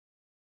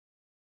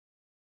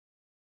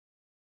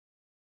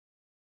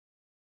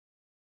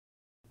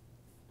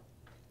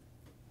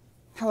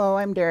Hello,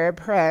 I'm Darrah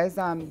Perez.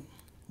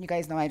 You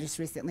guys know I just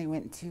recently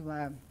went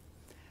to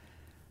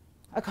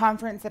a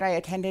conference that I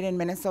attended in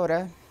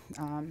Minnesota.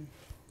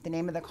 The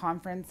name of the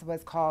conference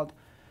was called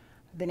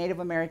the Native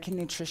American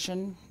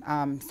Nutrition.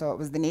 So it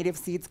was the Native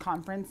Seeds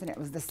Conference, and it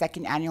was the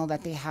second annual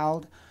that they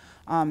held.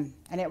 And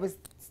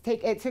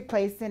it took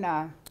place in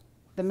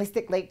the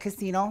Mystic Lake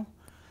Casino.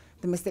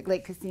 The Mystic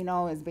Lake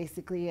Casino is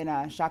basically in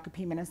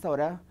Shakopee,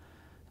 Minnesota.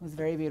 It was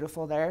very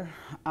beautiful there.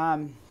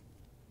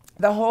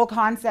 The whole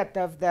concept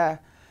of the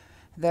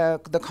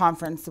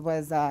conference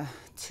was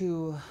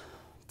to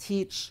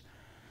teach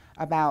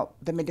about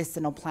the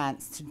medicinal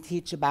plants, to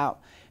teach about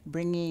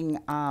bringing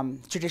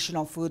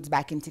traditional foods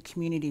back into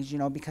communities,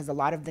 because a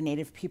lot of the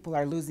Native people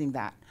are losing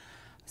that.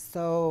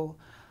 So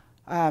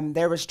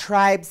there was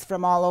tribes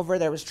from all over.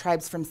 There was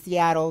tribes from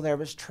Seattle. There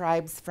was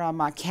tribes from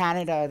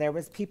Canada. There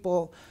was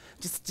people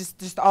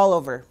just all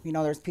over.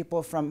 There's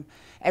people from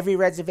every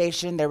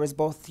reservation. There was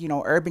both,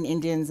 urban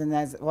Indians and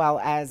as well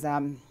as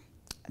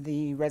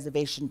the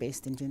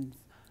reservation-based Indians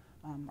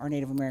or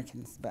Native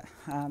Americans. But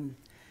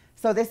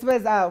so this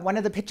was one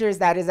of the pictures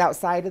that is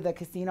outside of the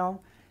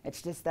casino.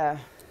 It's just a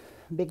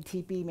big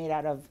teepee made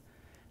out of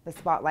the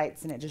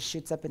spotlights, and it just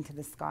shoots up into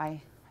the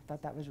sky. I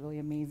thought that was really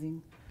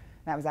amazing.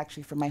 That was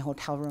actually from my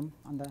hotel room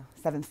on the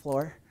 7th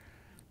floor.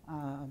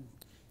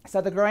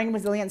 So the Growing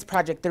Resilience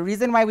Project, the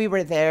reason why we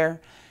were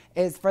there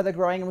is for the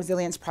Growing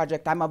Resilience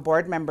Project. I'm a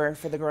board member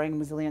for the Growing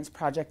Resilience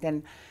Project,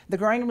 and the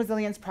Growing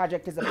Resilience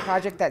Project is a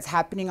project that's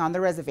happening on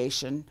the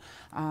reservation.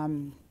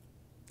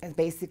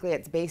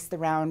 It's based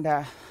around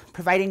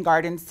providing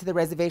gardens to the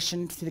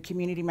reservation, to the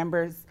community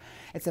members.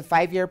 It's a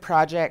 5-year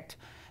project,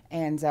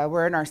 and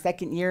we're in our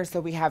 2nd year, so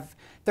we have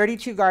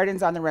 32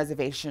 gardens on the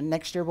reservation.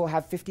 Next year we'll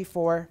have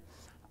 54.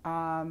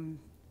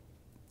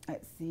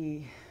 Let's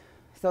see.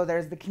 So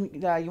there's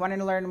you want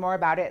to learn more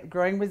about it,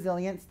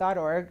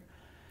 growingresilience.org.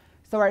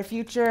 So our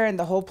future and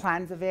the whole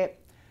plans of it,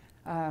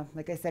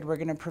 like I said, we're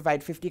going to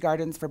provide 50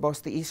 gardens for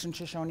both the Eastern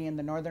Shoshone and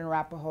the Northern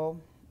Arapaho.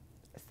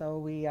 So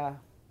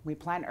we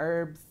plant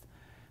herbs,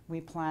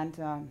 we plant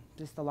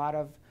just a lot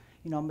of,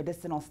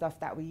 medicinal stuff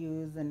that we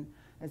use, and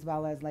as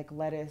well as like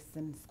lettuce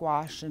and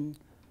squash and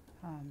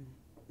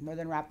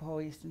Northern Arapaho,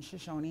 Eastern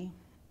Shoshone.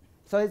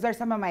 So these are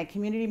some of my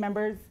community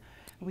members.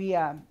 We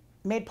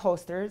made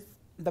posters.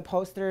 The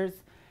posters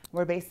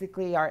were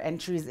basically our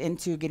entries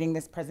into getting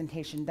this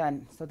presentation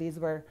done. So these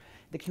were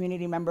the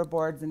community member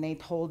boards, and they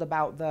told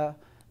about the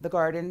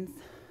gardens.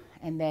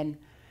 And then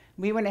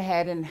we went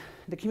ahead, and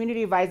the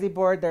community advisory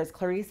board, there's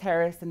Clarice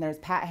Harris, and there's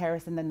Pat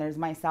Harris, and then there's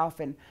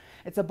myself. And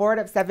it's a board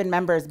of 7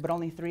 members, but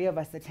only 3 of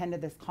us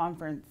attended this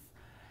conference.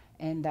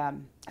 And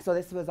so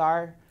this was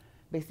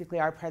basically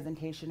our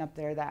presentation up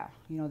there that,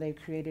 they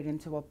created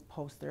into a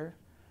poster.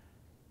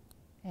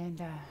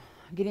 And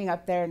getting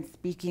up there and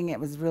speaking, it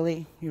was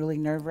really, really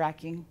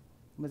nerve-wracking.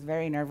 It was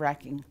very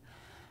nerve-wracking.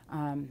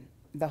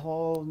 The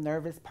whole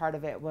nervous part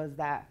of it was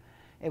that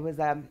it was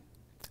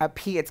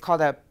it's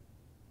called a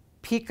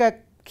Pika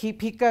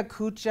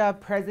Kucha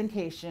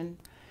presentation.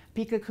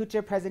 Pika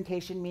Kucha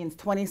presentation means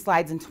 20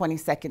 slides in 20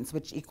 seconds,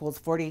 which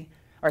equals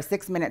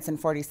 6 minutes and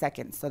 40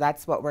 seconds. So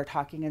that's what we're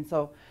talking. And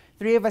so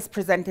 3 of us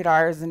presented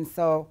ours, and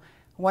so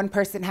one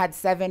person had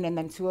 7, and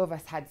then 2 of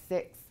us had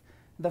 6.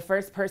 The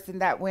first person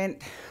that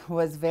went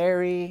was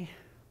very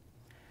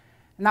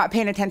not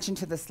paying attention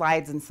to the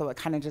slides, and so it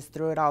kind of just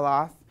threw it all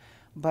off.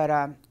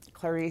 But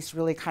Clarice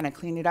really kind of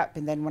cleaned it up.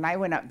 And then when I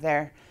went up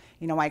there,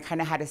 I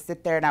kind of had to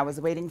sit there, and I was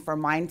waiting for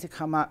mine to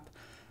come up.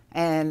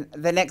 And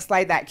the next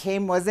slide that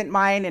came wasn't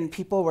mine, and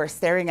people were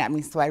staring at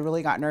me, so I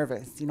really got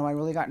nervous. I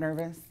really got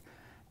nervous.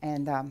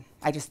 And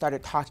I just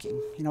started talking.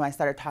 I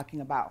started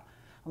talking about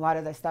a lot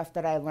of the stuff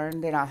that I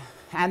learned in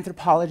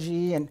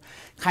anthropology, and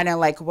kind of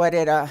like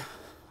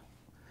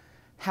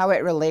how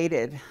it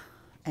related.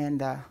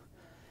 And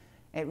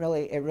it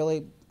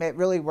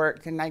really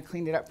worked, and I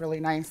cleaned it up really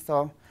nice.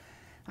 So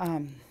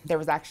there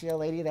was actually a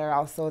lady there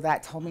also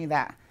that told me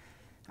that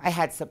I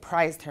had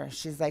surprised her.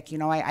 She's like,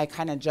 I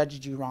kind of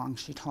judged you wrong.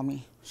 She told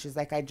me. She's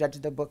like, I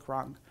judged the book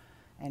wrong,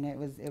 and it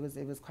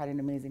was quite an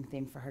amazing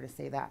thing for her to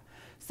say that.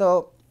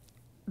 So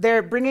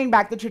they're bringing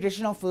back the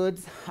traditional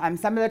foods.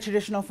 Some of the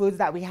traditional foods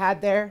that we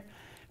had there: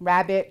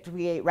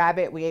 we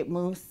ate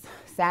moose,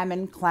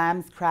 salmon,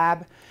 clams,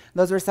 crab.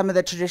 Those were some of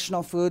the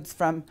traditional foods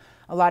from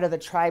a lot of the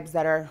tribes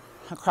that are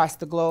across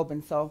the globe.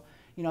 And so,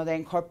 they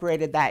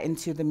incorporated that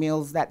into the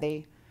meals that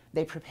they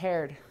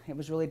prepared. It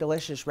was really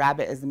delicious.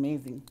 Rabbit is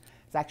amazing.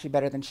 It's actually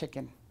better than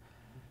chicken.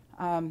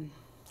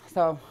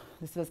 So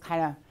this was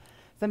kind of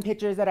some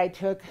pictures that I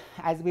took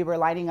as we were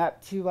lining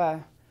up to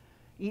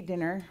eat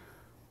dinner.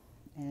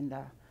 And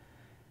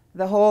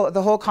the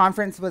whole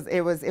conference was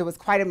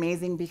quite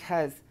amazing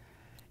because,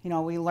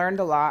 we learned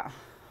a lot.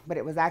 But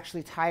it was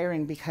actually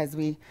tiring because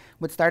we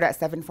would start at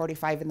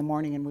 7:45 in the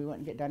morning, and we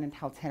wouldn't get done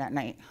until 10 at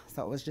night.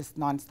 So it was just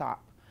nonstop.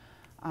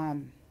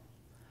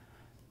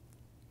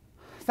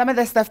 Some of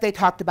the stuff they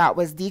talked about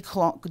was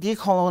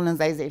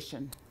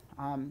decolonization.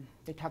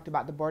 They talked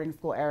about the boarding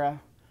school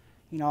era.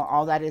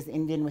 All that is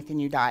Indian within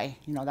you die.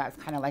 That's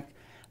kind of like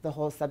the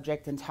whole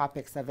subject and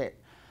topics of it.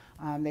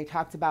 They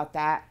talked about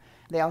that.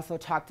 They also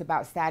talked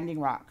about Standing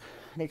Rock.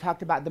 They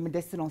talked about the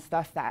medicinal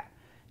stuff that,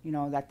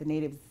 that the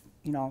natives,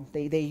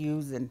 they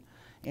use in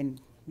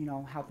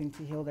helping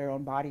to heal their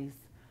own bodies.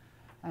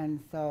 And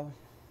so,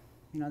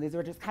 these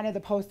were just kind of the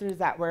posters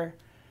that were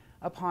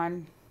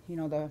upon,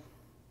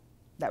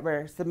 that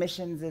were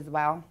submissions as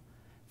well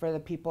for the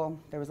people.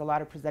 There was a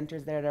lot of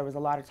presenters there. There was a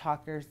lot of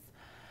talkers.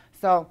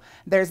 So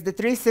there's the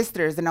three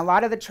sisters, and a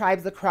lot of the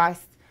tribes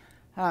across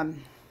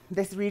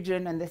this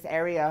region and this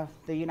area,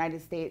 the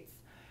United States,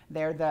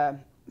 they're the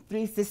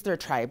three sister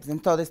tribes.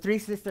 And so there's three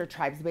sister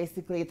tribes.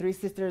 Basically, three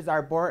sisters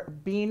are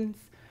beans,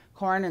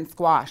 corn, and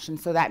squash. And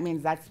so that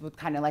means that's what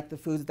kind of like the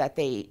foods that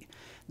they eat.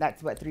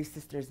 That's what three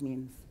sisters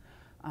means.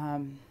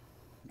 And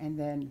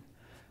then,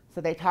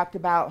 so they talked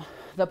about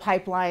the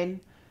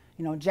pipeline,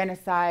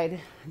 genocide.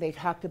 They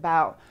talked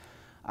about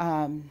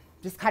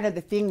just kind of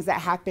the things that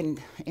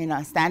happened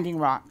in Standing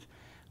Rock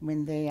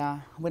when they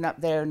went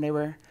up there and they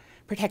were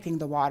protecting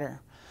the water.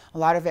 A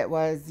lot of it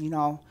was,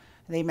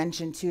 they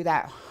mentioned too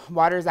that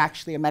water is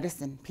actually a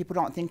medicine. People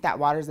don't think that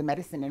water is a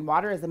medicine, and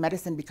water is a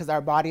medicine because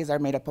our bodies are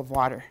made up of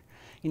water,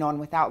 and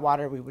without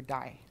water we would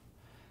die.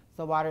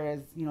 So water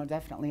is,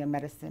 definitely a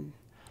medicine.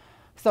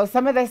 So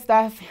some of this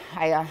stuff,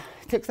 I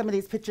took some of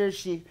these pictures.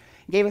 She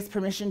gave us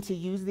permission to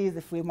use these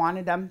if we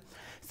wanted them.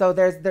 So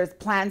there's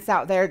plants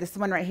out there. This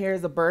one right here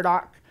is a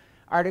burdock,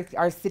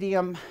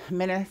 Arcidium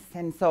minus,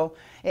 and so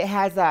it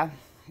has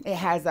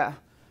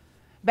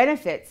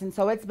benefits, and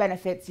so its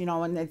benefits,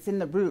 and it's in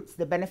the roots.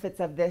 The benefits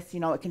of this,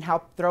 it can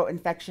help throat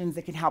infections,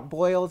 it can help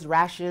boils,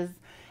 rashes,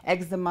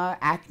 eczema,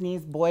 acne,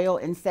 boil,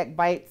 insect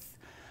bites.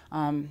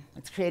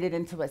 It's created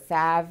into a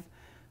salve.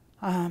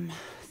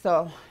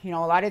 So, a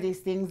lot of these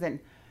things, and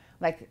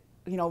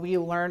we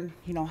learn,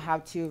 how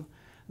to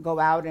go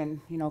out and,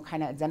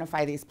 kind of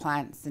identify these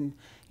plants, and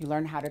you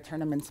learn how to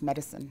turn them into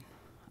medicine.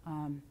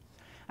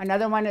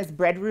 Another one is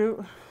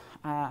breadroot,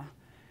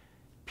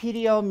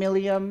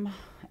 Pediomylium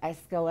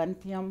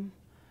esculentium.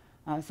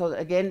 So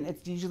again,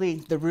 it's usually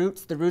the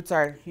roots. The roots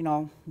are,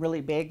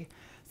 really big.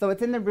 So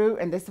it's in the root,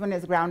 and this one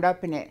is ground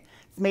up, and it's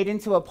made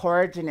into a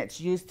porridge, and it's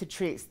used to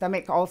treat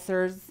stomach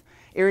ulcers,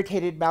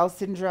 irritated bowel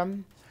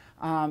syndrome.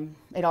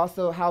 It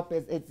also helps,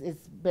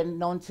 it's been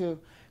known to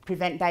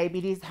prevent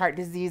diabetes, heart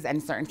disease,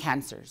 and certain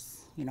cancers.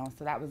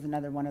 So that was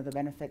another one of the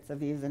benefits of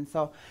these. And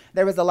so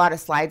there was a lot of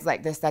slides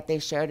like this that they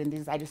shared, and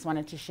these, I just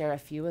wanted to share a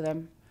few of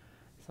them.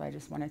 So I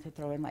just wanted to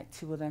throw in like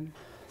 2 of them.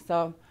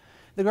 So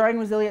the Growing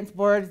Resilience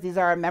Boards, these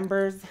are our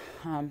members.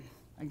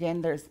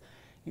 Again, there's,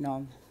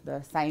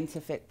 the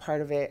scientific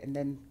part of it, and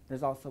then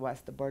there's also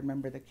us, the board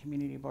member, the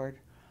community board.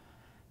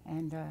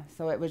 And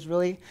so it was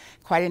really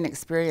quite an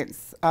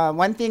experience.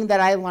 One thing that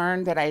I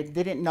learned that I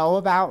didn't know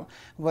about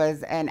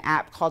was an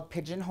app called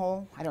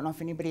Pigeonhole. I don't know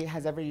if anybody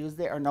has ever used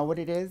it or know what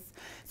it is.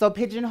 So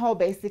Pigeonhole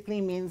basically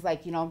means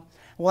like, well,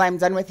 I'm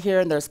done with here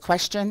and there's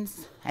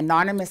questions.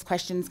 Anonymous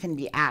questions can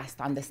be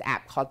asked on this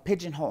app called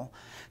Pigeonhole.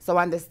 So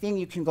on this thing,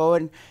 you can go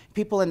and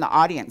people in the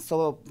audience.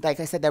 So like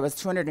I said, there was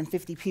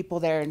 250 people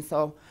there. And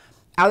so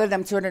out of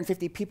them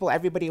 250 people,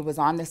 everybody was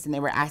on this, and they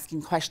were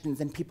asking questions,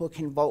 and people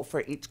can vote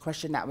for each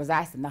question that was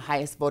asked, and the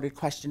highest voted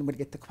question would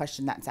get the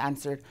question that's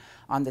answered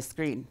on the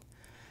screen.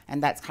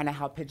 And that's kind of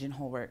how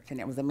Pigeonhole worked, and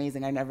it was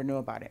amazing. I never knew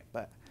about it,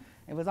 but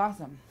it was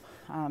awesome.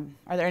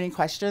 Are there any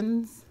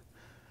questions?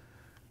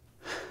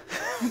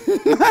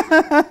 Good.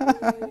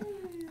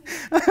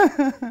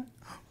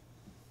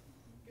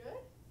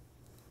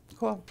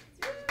 Cool.